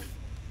issues with.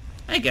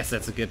 I guess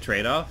that's a good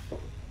trade-off.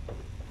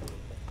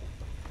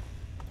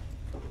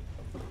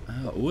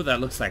 Ooh, that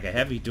looks like a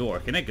heavy door.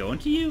 Can I go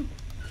into you?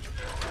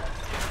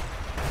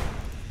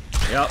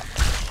 Yep.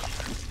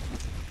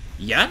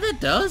 Yeah, that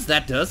does.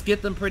 That does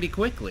get them pretty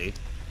quickly.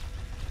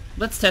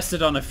 Let's test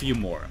it on a few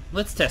more.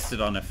 Let's test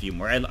it on a few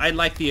more. I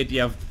like the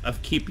idea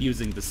of keep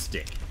using the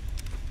stick.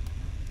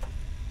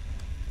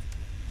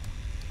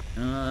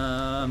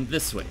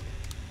 This way.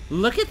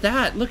 Look at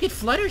that. Look at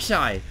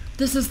Fluttershy.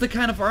 This is the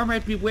kind of armor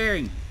I'd be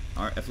wearing.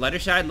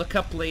 Fluttershy, look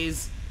up,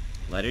 please.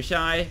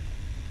 Fluttershy.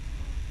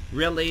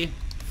 Really?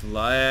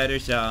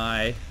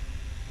 Fluttershy.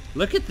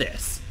 Look at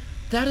this.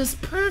 That is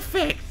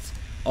perfect.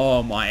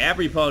 Oh my,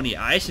 every pony.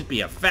 I should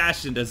be a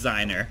fashion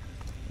designer.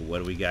 What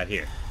do we got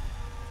here?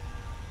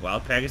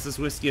 Wild Pegasus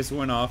Whiskey has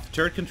worn off.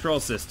 Turret control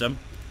system.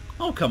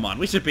 Oh, come on.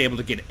 We should be able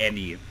to get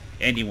any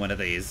one of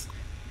these.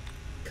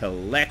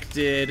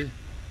 Collected.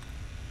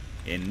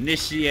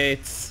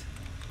 Initiates.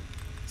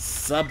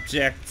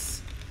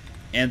 Subjects.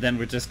 And then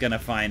we're just gonna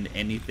find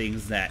any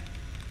things that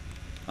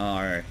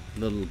are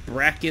little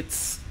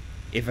brackets.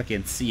 If I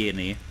can see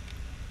any.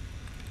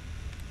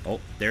 Oh,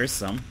 there's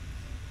some.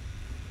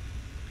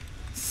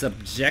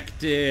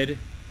 Subjected.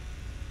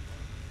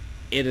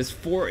 It is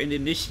for an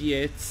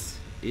initiates.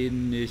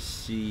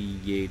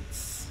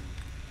 Initiates.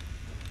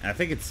 I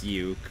think it's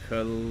you.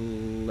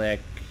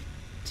 Collected.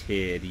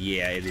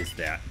 Yeah, it is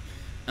that.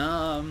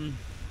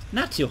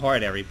 Not too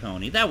hard, every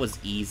pony. That was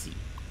easy.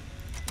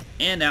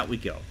 And out we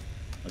go.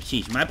 Oh,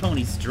 jeez, my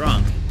pony's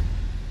drunk.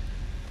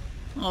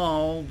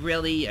 Oh,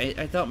 really?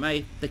 I thought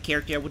the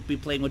character I would be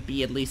playing would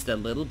be at least a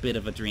little bit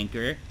of a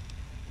drinker.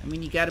 I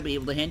mean, you gotta be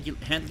able to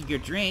handle your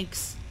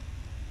drinks.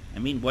 I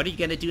mean, what are you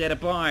gonna do at a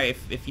bar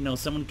if you know,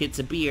 someone gets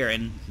a beer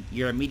and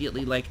you're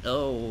immediately like,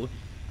 oh,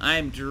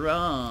 I'm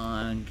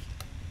drunk.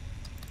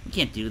 You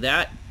can't do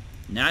that.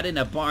 Not in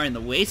a bar in the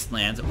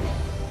Wastelands.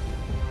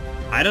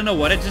 I don't know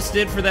what I just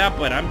did for that,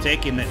 but I'm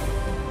taking it.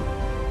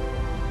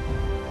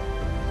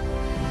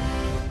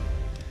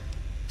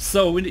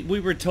 So, we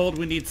were told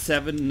we need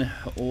 7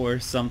 or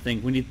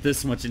something. We need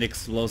this much in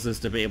explosives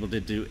to be able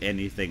to do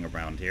anything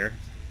around here.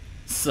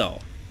 So,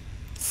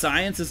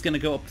 science is gonna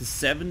go up to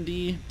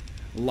 70.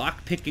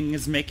 Lockpicking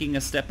is making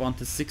a step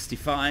onto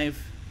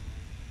 65.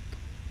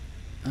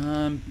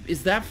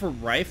 Is that for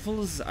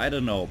rifles? I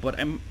don't know, but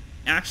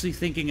actually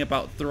thinking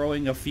about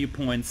throwing a few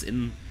points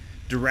in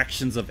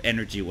directions of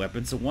energy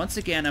weapons. So once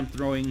again, I'm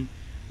throwing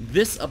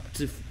this up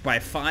to by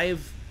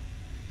 5,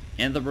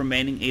 and the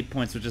remaining 8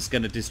 points, we're just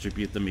going to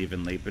distribute them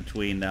evenly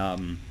between,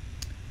 oh,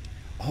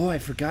 I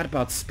forgot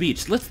about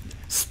speech.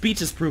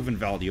 Speech is proven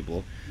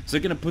valuable. So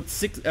we're going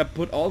to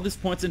put all these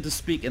points into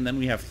speak, and then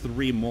we have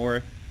 3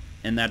 more,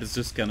 and that is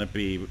just going to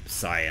be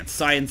science.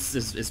 Science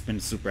has been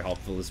super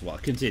helpful as well.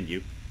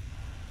 Continue.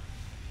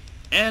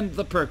 And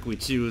the perk we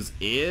choose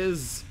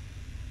is...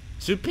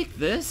 Should we pick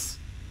this?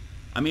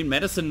 I mean,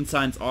 medicine and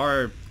science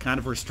are kind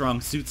of our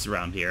strong suits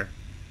around here.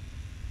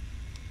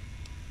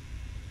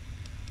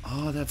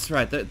 Oh, that's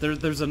right.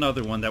 There's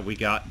another one that we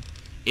got.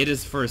 It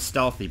is for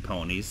stealthy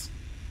ponies.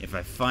 If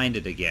I find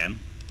it again.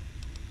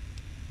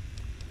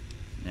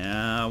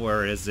 Now,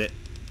 where is it?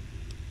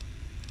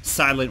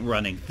 Silent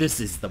running. This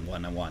is the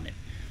one I wanted.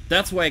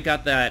 That's why I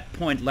got that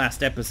point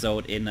last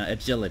episode in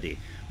agility.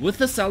 With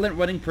the silent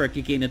running perk,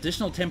 you gain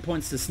additional 10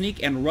 points to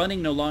sneak, and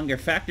running no longer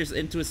factors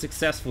into a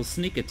successful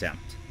sneak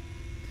attempt.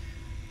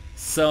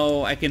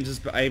 So I can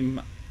just,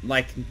 I'm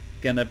like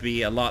gonna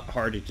be a lot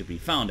harder to be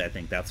found. I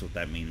think that's what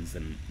that means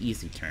in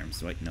easy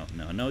terms. Like,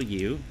 no,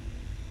 you.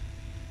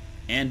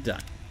 And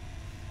done.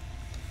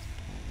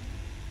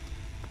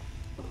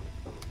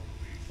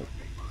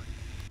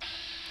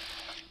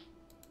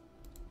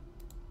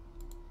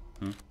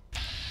 Huh?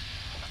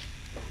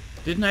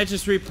 Didn't I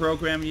just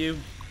reprogram you?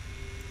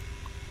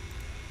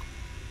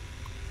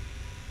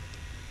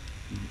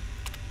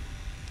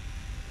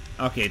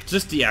 Okay,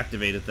 just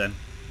deactivate it then.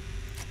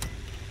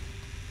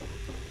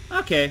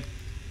 Okay.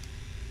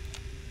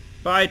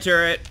 Bye,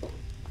 turret.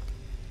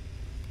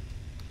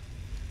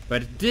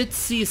 But I did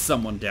see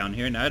someone down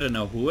here, and I don't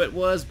know who it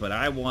was, but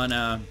I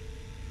wanna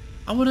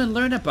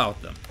learn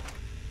about them.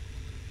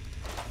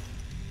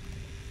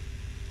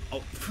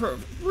 Oh,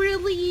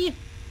 really?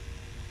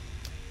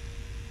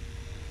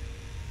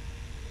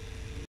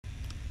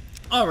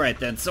 Alright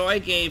then, so I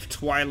gave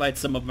Twilight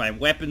some of my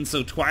weapons.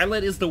 So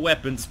Twilight is the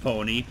weapons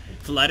pony,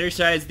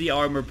 Fluttershy is the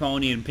armor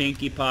pony, and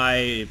Pinkie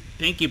Pie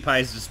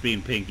is just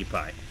being Pinkie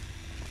Pie.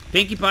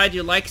 Pinkie Pie, do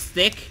you like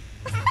stick?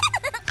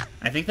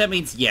 I think that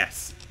means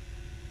yes.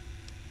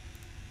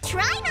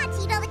 Try not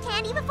to eat all the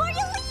candy before you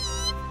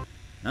leave!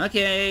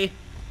 Okay.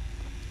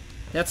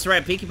 That's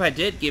right, Pinkie Pie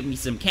did give me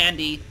some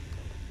candy,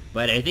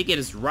 but I think it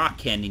is rock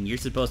candy, and you're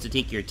supposed to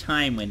take your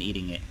time when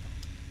eating it.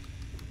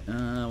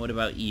 What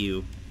about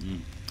you?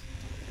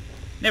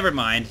 Never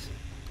mind.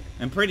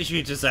 I'm pretty sure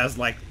it just has,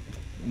 like,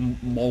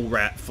 mole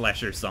rat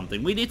flesh or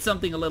something. We need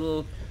something a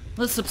little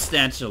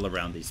substantial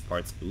around these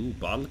parts. Ooh,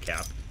 bottle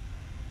cap.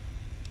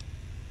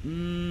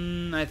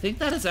 I think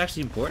that is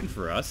actually important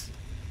for us.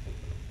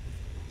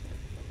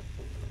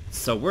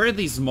 So where are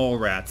these mole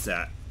rats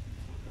at?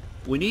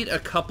 We need a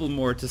couple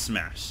more to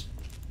smash.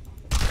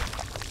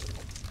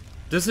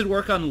 Does it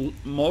work on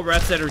mole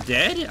rats that are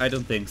dead? I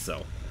don't think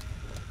so.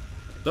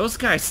 Those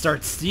guys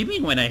start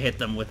steaming when I hit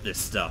them with this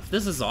stuff.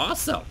 This is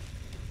awesome.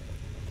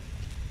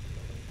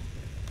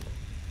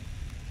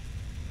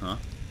 Huh?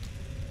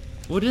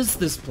 What is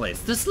this place?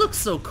 This looks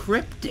so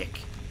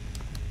cryptic.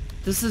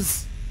 This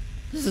is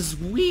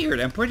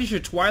weird. I'm pretty sure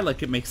Twilight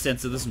could make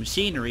sense of this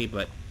machinery,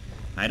 but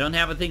I don't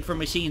have a thing for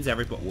machines.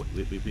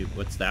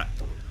 What's that?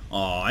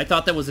 Oh, I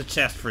thought that was a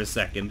chest for a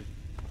second.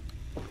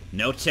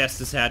 No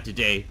chest is had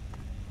today.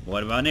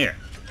 What about here?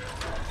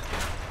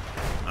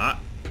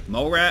 Ah,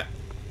 mole rat.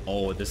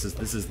 Oh, this is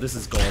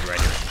gold right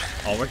here.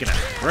 Oh, we're gonna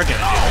do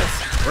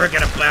this. We're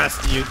gonna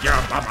blast you.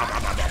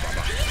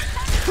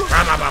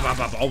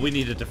 Oh, we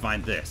needed to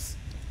find this.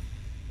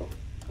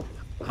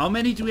 How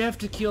many do we have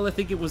to kill? I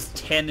think it was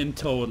 10 in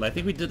total. I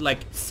think we did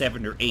like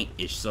 7 or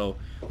 8-ish. So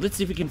let's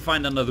see if we can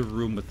find another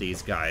room with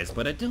these guys.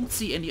 But I don't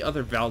see any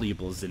other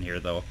valuables in here,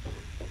 though.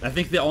 I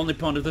think the only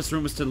point of this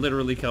room is to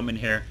literally come in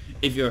here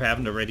if you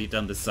haven't already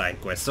done the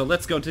side quest. So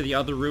let's go to the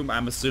other room.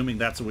 I'm assuming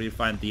that's where we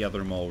find the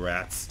other mole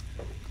rats.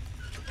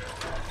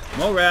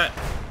 Mole rat!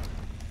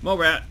 Mole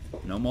rat!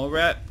 No mole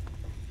rat.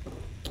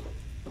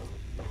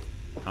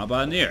 How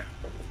about in here?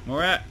 Mole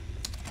rat?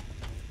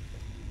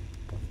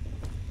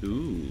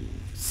 Ooh,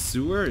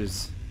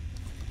 sewers.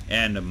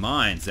 And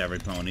mines, every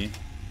pony.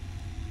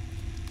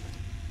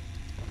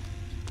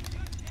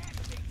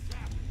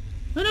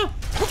 Oh no!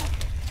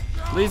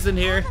 Please in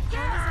here.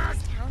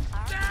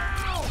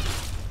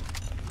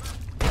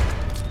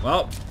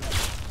 Well,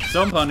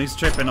 some ponies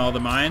tripping all the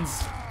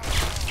mines.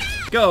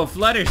 Go,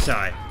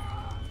 Fluttershy!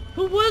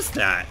 Who was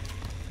that?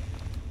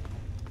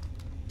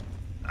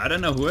 I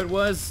don't know who it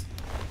was.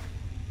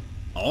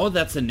 Oh,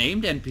 that's a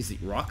named NPC.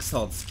 Rock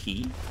Salt's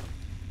key.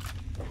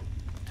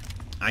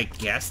 I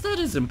guess that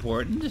is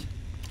important.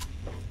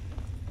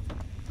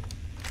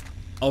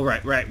 Oh,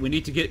 right. We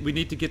need to get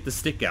the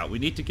stick out. We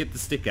need to get the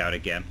stick out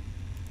again.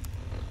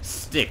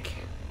 Stick.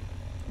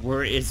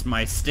 Where is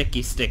my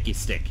sticky stick?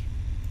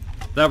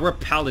 The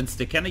repellent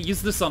stick. Can I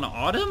use this on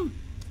Autumn?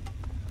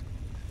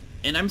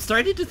 And I'm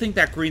starting to think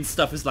that green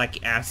stuff is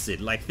like acid.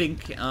 Like,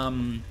 think,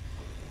 Alien.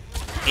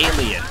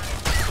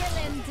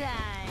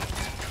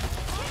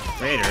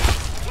 Later.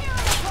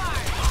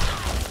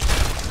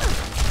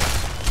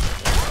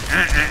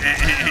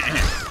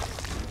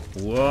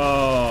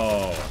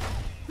 Whoa.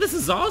 This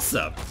is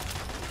awesome.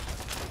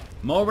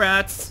 Mole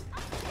rats.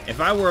 If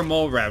I were a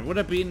mole rat, would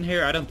I be in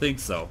here? I don't think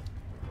so.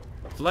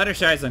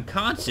 Fluttershy's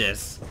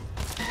unconscious.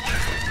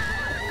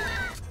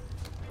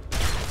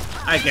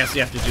 I guess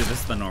you have to do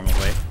this the normal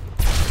way.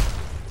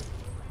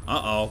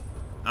 Uh-oh.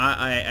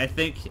 I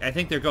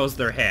think there goes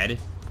their head.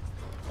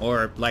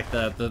 Or like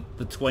the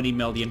 20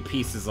 million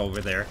pieces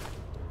over there.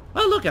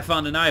 Oh look, I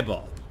found an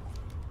eyeball.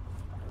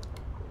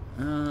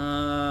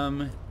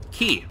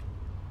 Key.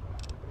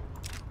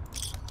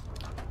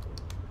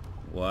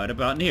 What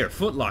about in here?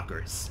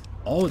 Footlockers.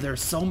 Oh,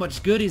 there's so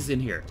much goodies in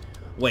here.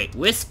 Wait,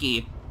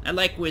 whiskey. I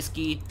like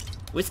whiskey.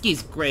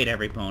 Whiskey's great,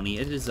 every pony.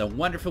 It is a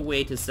wonderful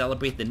way to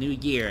celebrate the new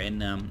year,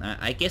 and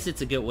I guess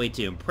it's a good way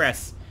to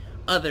impress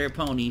other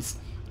ponies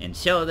and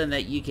show them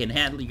that you can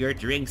handle your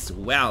drinks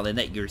well and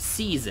that you're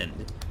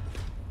seasoned.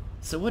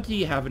 So what do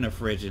you have in a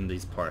fridge in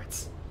these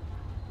parts?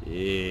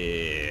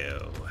 Ew.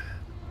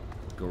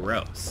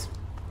 Gross.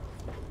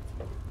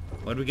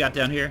 What do we got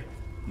down here?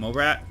 Mole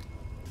rat?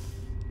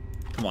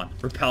 Come on,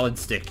 repellent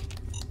stick.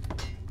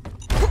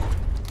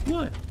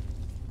 What?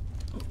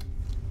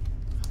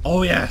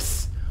 Oh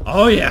yes!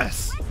 Oh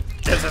yes!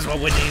 This is what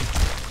we need!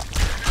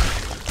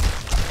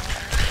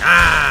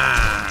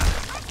 Ah!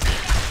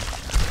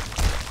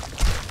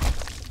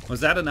 Was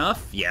that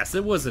enough? Yes,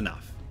 it was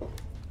enough.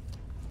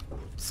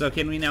 So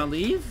can we now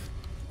leave?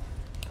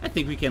 I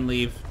think we can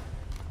leave.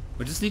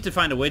 We just need to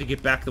find a way to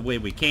get back the way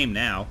we came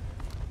now.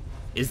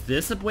 Is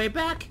this a way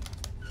back?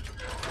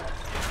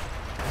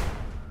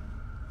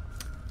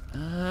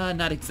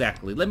 Not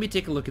exactly. Let me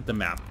take a look at the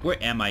map.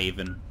 Where am I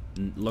even?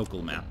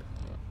 Local map.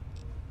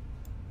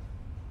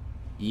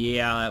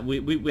 Yeah,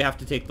 we have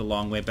to take the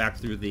long way back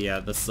through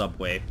the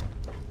subway.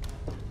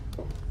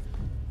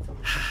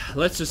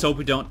 Let's just hope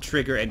we don't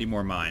trigger any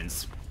more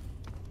mines.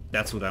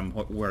 That's what I'm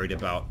worried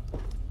about.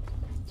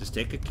 Just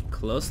take a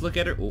close look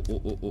at her.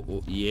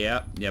 Oh.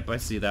 Yeah, yep, I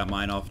see that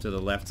mine off to the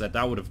left side.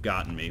 That would have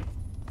gotten me.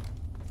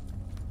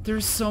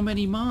 There's so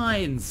many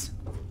mines!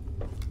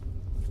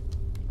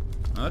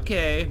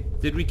 Okay,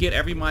 did we get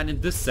every mine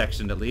in this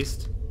section at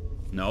least?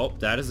 Nope,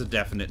 that is a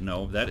definite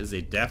no. That is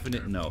a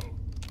definite no.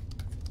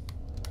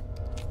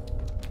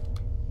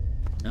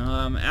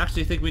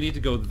 Actually I think we need to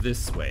go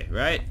this way,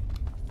 right?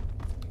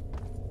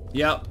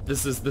 Yep,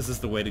 this is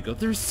the way to go.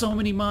 There's so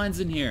many mines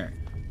in here.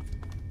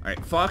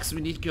 Alright, Fox,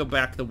 we need to go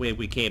back the way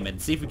we came and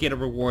see if we get a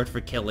reward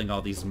for killing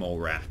all these mole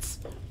rats.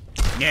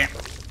 Yeah.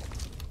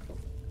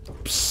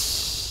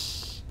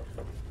 Psh.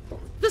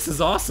 This is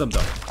awesome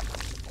though.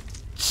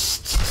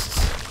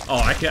 Oh,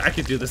 I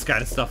could do this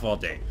kind of stuff all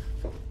day.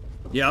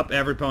 Yep,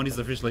 every pony's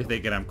officially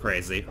thinking I'm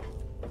crazy.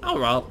 Oh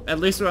well, at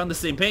least we're on the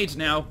same page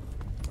now.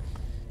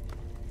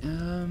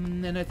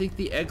 And I think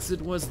the exit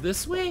was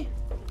this way?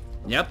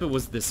 Yep, it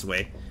was this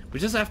way. We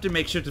just have to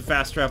make sure to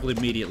fast travel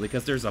immediately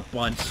because there's a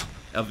bunch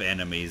of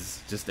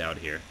enemies just out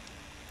here.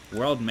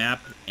 World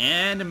map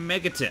and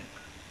Megaton.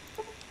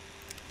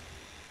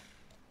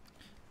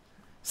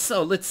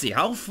 So, let's see.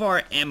 How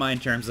far am I in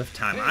terms of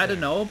time? I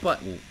don't know,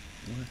 but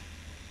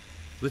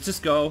let's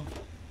just go.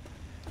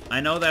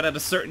 I know that at a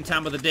certain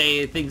time of the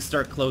day, things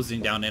start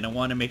closing down, and I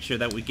want to make sure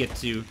that we get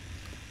to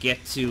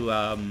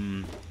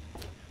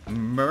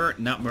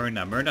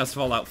Myrna's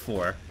Fallout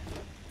 4.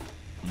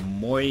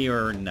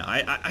 Moirna.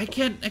 I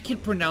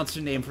can't pronounce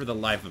her name for the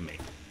life of me.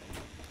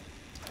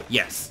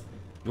 Yes.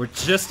 We're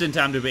just in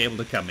time to be able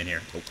to come in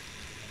here. Oh.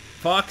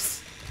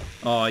 Fox?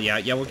 Oh, yeah,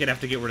 we're gonna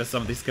have to get rid of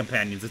some of these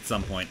companions at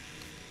some point.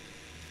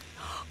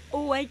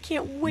 Oh, I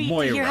can't wait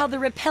to hear how the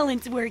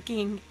repellent's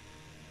working.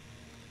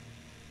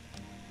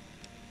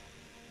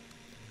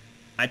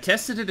 I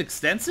tested it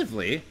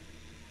extensively.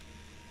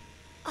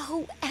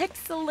 Oh,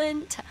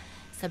 excellent.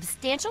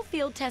 Substantial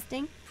field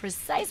testing,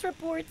 precise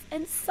reports,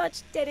 and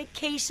such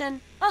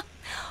dedication. Oh,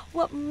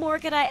 what more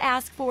could I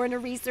ask for in a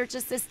research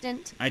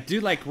assistant? I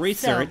do like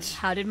research. So,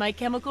 how did my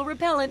chemical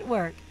repellent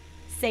work?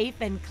 Safe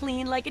and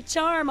clean like a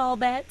charm, I'll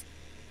bet.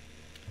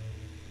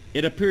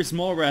 It appears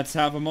mole rats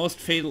have a most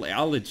fatal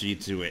allergy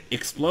to it.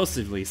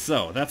 Explosively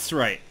so, that's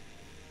right.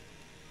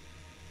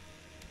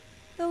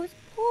 Those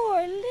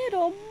poor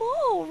little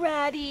mole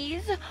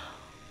ratties.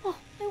 Oh,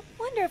 I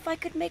wonder if I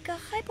could make a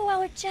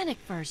hypoallergenic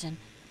version.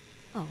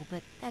 Oh,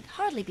 but that'd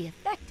hardly be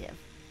effective.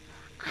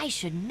 I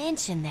should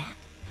mention that.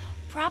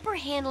 Proper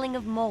handling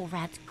of mole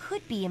rats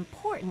could be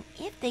important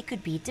if they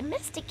could be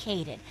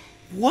domesticated.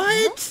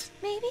 What?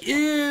 Maybe?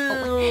 Ew.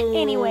 Oh,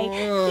 anyway,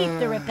 keep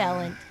the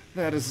repellent.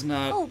 That is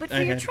not Oh, but for a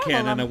your head trouble,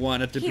 cannon I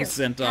wanted to here, be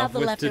sent have off the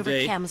with leftover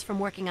today. chems from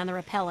working on the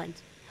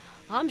repellent.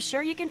 I'm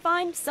sure you can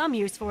find some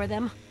use for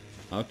them.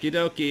 Okie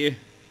dokie.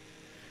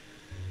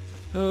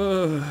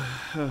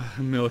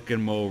 Milk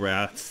and mole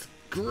rats.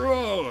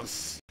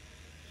 Gross!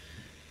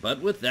 But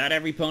with that,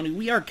 every pony,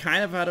 we are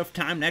kind of out of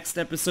time. Next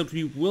episode,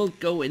 we will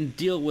go and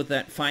deal with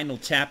that final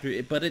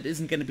chapter, but it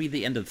isn't going to be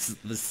the end of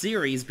the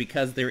series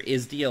because there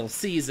is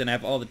DLCs, and I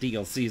have all the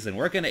DLCs, and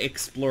we're going to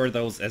explore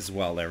those as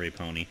well, every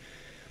pony.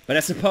 But I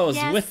suppose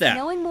yes, with that,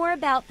 knowing more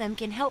about them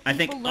can help people I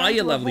think learn all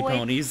you to lovely avoid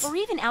ponies or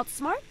even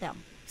outsmart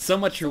them. so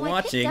much for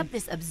watching. I picked up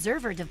this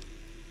observer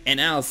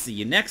and I'll see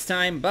you next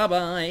time.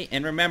 Bye-bye.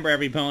 And remember,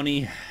 every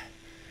pony,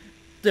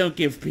 don't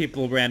give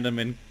people random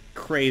and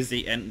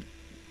crazy and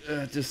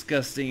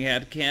disgusting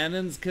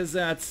headcanons, because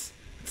it's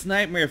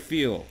nightmare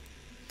fuel.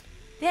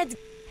 That's...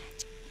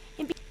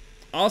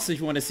 Also, if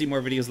you want to see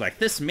more videos like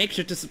this, make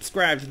sure to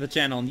subscribe to the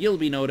channel and you'll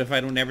be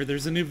notified whenever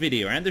there's a new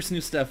video. And there's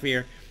new stuff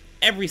here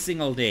every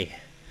single day.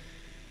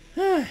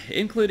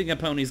 Including a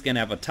pony's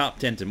gonna have a top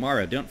 10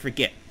 tomorrow, don't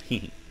forget.